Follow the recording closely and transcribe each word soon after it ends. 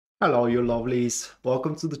Hello, you lovelies.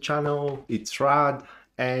 Welcome to the channel. It's Rad,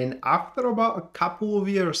 and after about a couple of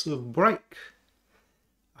years of break,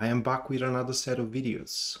 I am back with another set of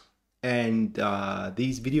videos. And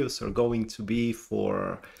these videos are going to be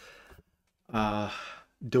for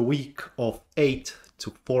the week of 8th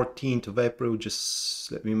to 14th of April.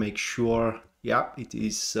 Just let me make sure. Yeah, it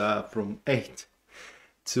is from 8th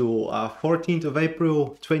to 14th of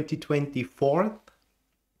April 2024.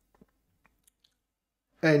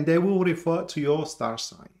 And they will refer to your star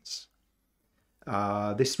signs.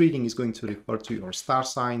 This reading is going to refer to your star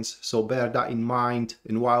signs, so bear that in mind.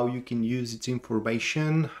 And while you can use its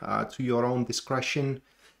information to your own discretion,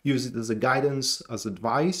 use it as a guidance, as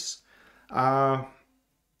advice,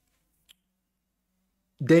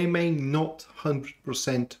 they may not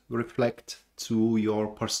 100% reflect to your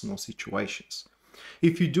personal situations.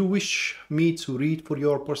 If you do wish me to read for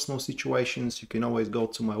your personal situations, you can always go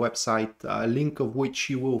to my website, a link of which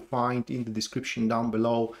you will find in the description down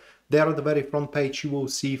below. There at the very front page, you will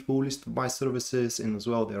see full list of my services and as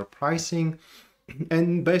well their pricing.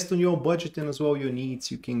 And based on your budget and as well your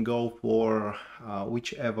needs, you can go for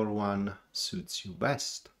whichever one suits you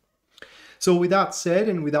best. So with that said,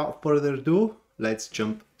 and without further ado, let's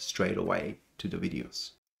jump straight away to the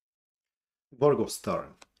videos. Virgo's turn.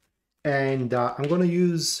 And I'm going to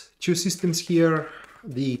use two systems here.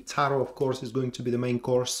 The tarot, of course, is going to be the main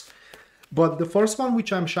course. But the first one,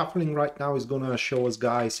 which I'm shuffling right now, is going to show us,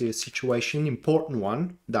 guys, a situation, important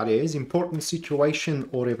one, that is, important situation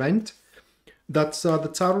or event that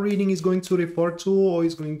the tarot reading is going to refer to or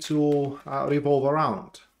is going to revolve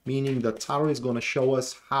around. Meaning that tarot is going to show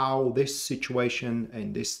us how this situation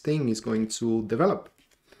and this thing is going to develop,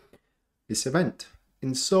 this event.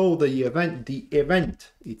 And so the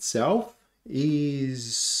event itself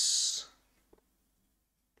is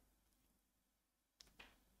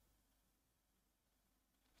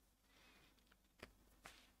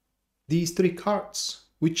these three cards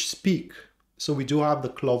which speak. So we do have the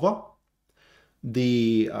clover,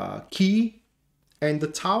 the key, and the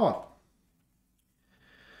tower.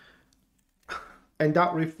 And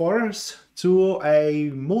that refers to a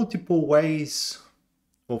multiple ways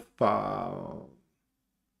of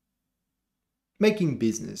making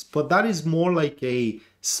business, but that is more like a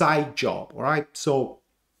side job. All right, so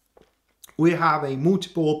we have a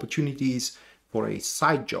multiple opportunities for a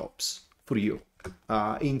side jobs for you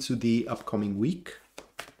into the upcoming week,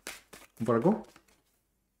 Virgo,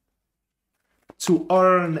 to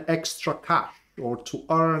earn extra cash or to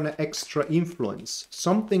earn extra influence,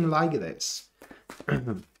 something like this.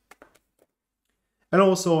 And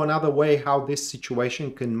also another way how this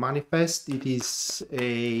situation can manifest, it is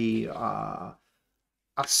a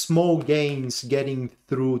small gains getting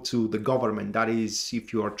through to the government. That is,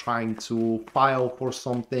 if you are trying to file for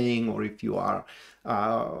something, or if you are,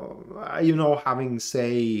 you know, having,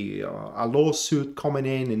 say, a lawsuit coming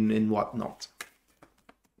in and whatnot.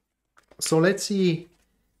 So let's see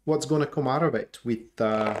what's going to come out of it with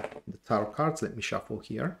the tarot cards. Let me shuffle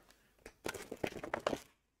here.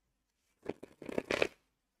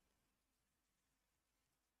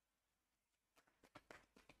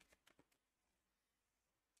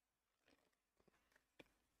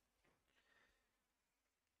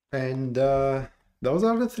 And those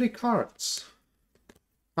are the three cards.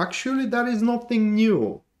 Actually, that is nothing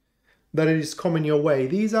new that it is coming your way.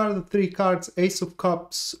 These are the three cards: Ace of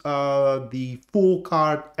Cups, the Fool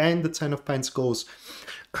card, and the Ten of Pentacles.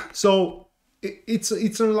 So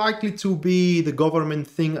it's unlikely to be the government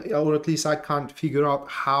thing, or at least I can't figure out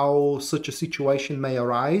how such a situation may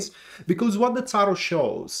arise. Because what the tarot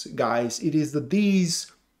shows, guys, it is that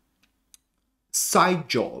these side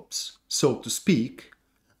jobs, so to speak,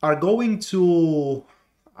 are going to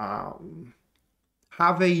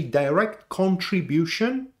have a direct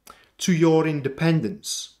contribution to your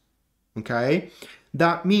independence, okay?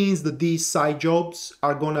 That means that these side jobs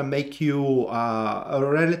are gonna make you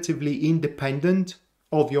relatively independent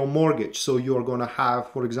of your mortgage. So you're gonna have,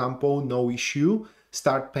 for example, no issue,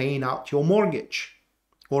 start paying out your mortgage,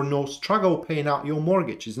 or no struggle paying out your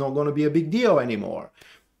mortgage. It's not gonna be a big deal anymore.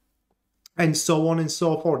 And so on and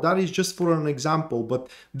so forth. That is just for an example, but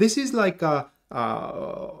this is like a,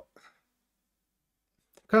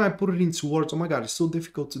 can I put it into words? Oh my God, it's so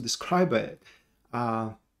difficult to describe it.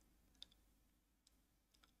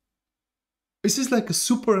 This is like a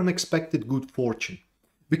super unexpected good fortune,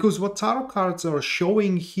 because what tarot cards are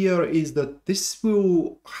showing here is that this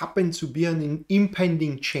will happen to be an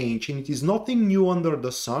impending change, and it is nothing new under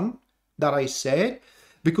the sun that I said.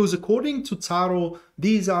 Because according to tarot,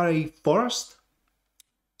 these are a first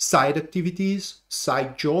side activities,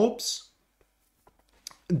 side jobs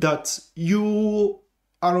that you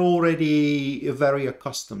are already very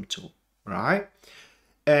accustomed to, right?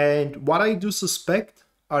 And what I do suspect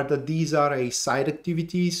are that these are side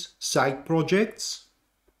activities, side projects,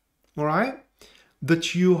 all right,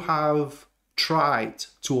 that you have tried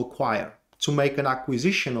to acquire, to make an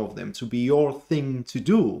acquisition of them, to be your thing to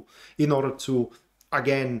do in order to,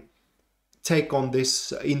 again, take on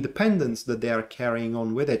this independence that they are carrying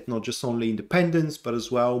on with it. Not just only independence, but as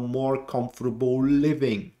well more comfortable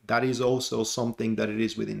living. That is also something that it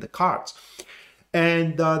is within the cards.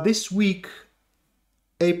 And this week,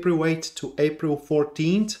 April 8th to April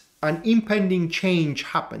 14th, an impending change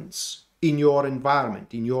happens in your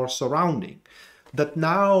environment, in your surrounding, that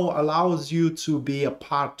now allows you to be a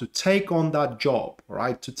part, to take on that job,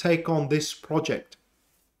 right? To take on this project,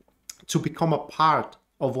 to become a part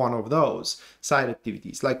of one of those side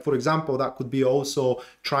activities. Like, for example, that could be also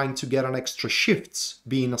trying to get an extra shifts,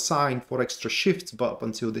 being assigned for extra shifts, but up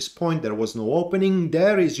until this point there was no opening.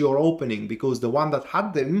 There is your opening, because the one that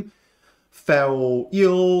had them fell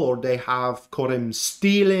ill, or they have caught him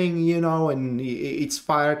stealing, you know, and it's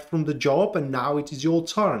fired from the job, and now it is your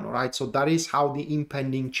turn, all right? So that is how the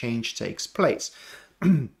impending change takes place.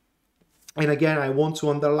 And again, I want to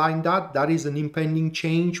underline that that is an impending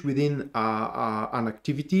change within an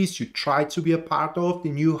activities you try to be a part of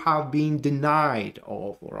and you have been denied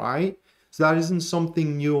of, all right? So that isn't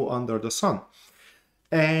something new under the sun.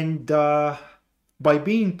 And by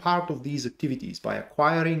being part of these activities, by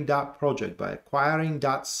acquiring that project, by acquiring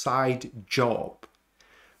that side job,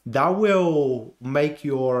 that will make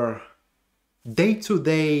your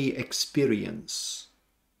day-to-day experience,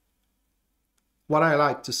 what I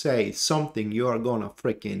like to say, is something you're gonna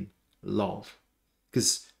freaking love.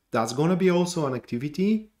 Because that's gonna be also an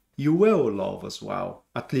activity you will love as well,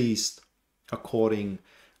 at least according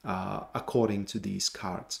to these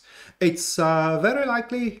cards. It's very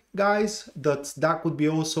likely, guys, that that could be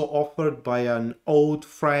also offered by an old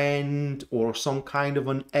friend or some kind of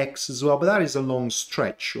an ex as well, but that is a long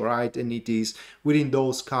stretch, right? And it is within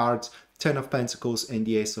those cards, Ten of Pentacles and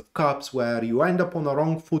the Ace of Cups, where you end up on the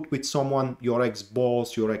wrong foot with someone, your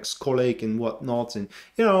ex-boss, your ex-colleague and whatnot, and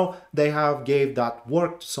you know, they have gave that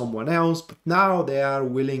work to someone else, but now they are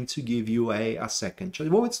willing to give you a second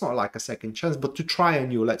chance. Well, it's not like a second chance, but to try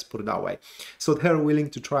anew, let's put it that way. So they're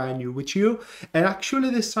willing to try anew with you, and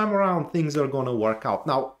actually this time around things are gonna work out.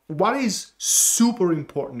 Now, what is super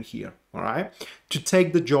important here, all right, to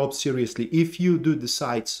take the job seriously, if you do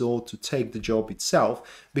decide so to take the job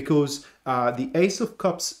itself, because the Ace of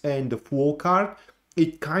Cups and the Fool card,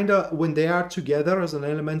 it kind of, when they are together as an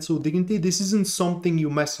elemental dignity, this isn't something you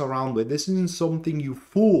mess around with. This isn't something you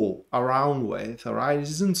fool around with, all right?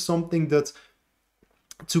 This isn't something that's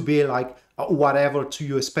to be like whatever to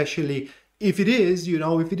you, especially if it is, you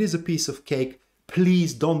know, if it is a piece of cake,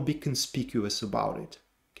 please don't be conspicuous about it,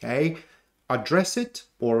 okay? Address it,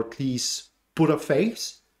 or at least put a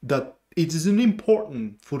face that it isn't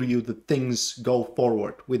important for you that things go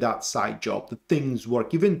forward with that side job, that things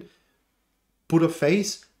work. Even put a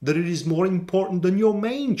face that it is more important than your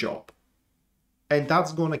main job. And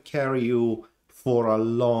that's going to carry you for a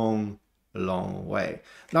long, long way.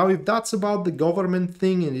 Now, if that's about the government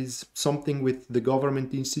thing, and is something with the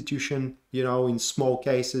government institution, you know, in small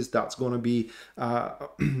cases, that's going to be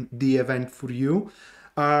the event for you.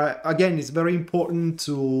 Again, it's very important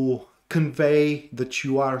to convey that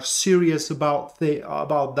you are serious about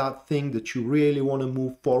that thing, that you really want to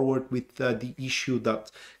move forward with the issue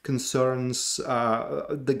that concerns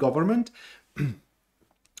the government.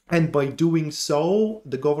 And by doing so,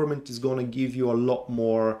 the government is going to give you a lot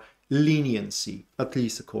more leniency, at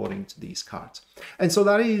least according to these cards. And so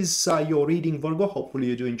that is your reading, Virgo. Hopefully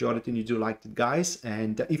you do enjoy it and you do like it, guys.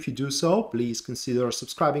 And if you do so, please consider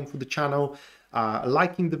subscribing for the channel,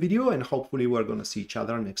 liking the video, and hopefully we're going to see each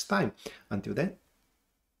other next time. Until then,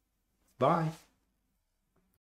 bye.